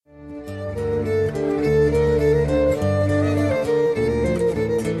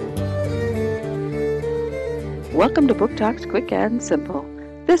Welcome to Book Talks Quick and Simple.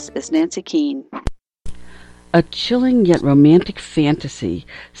 This is Nancy Keene. A chilling yet romantic fantasy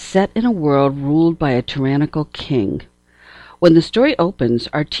set in a world ruled by a tyrannical king. When the story opens,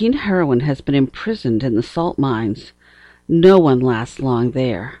 our teen heroine has been imprisoned in the salt mines. No one lasts long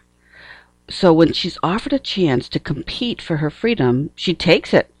there. So when she's offered a chance to compete for her freedom, she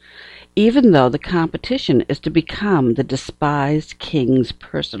takes it, even though the competition is to become the despised king's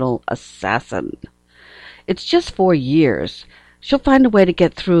personal assassin. It's just 4 years. She'll find a way to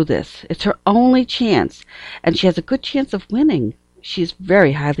get through this. It's her only chance, and she has a good chance of winning. She's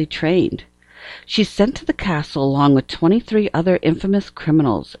very highly trained. She's sent to the castle along with 23 other infamous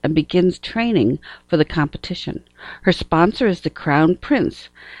criminals and begins training for the competition. Her sponsor is the Crown Prince,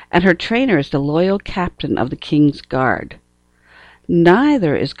 and her trainer is the loyal captain of the King's Guard.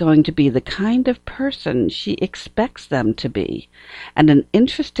 Neither is going to be the kind of person she expects them to be, and an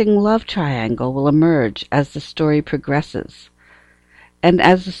interesting love triangle will emerge as the story progresses. And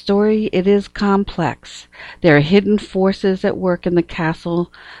as the story, it is complex. There are hidden forces at work in the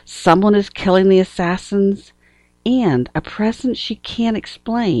castle, someone is killing the assassins, and a presence she can't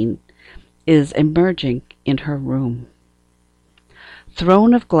explain is emerging in her room.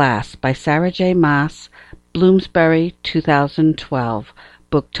 Throne of Glass by Sarah J. Maas, Bloomsbury, 2012.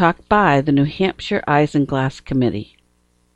 Book Talk by the New Hampshire Isinglass Committee.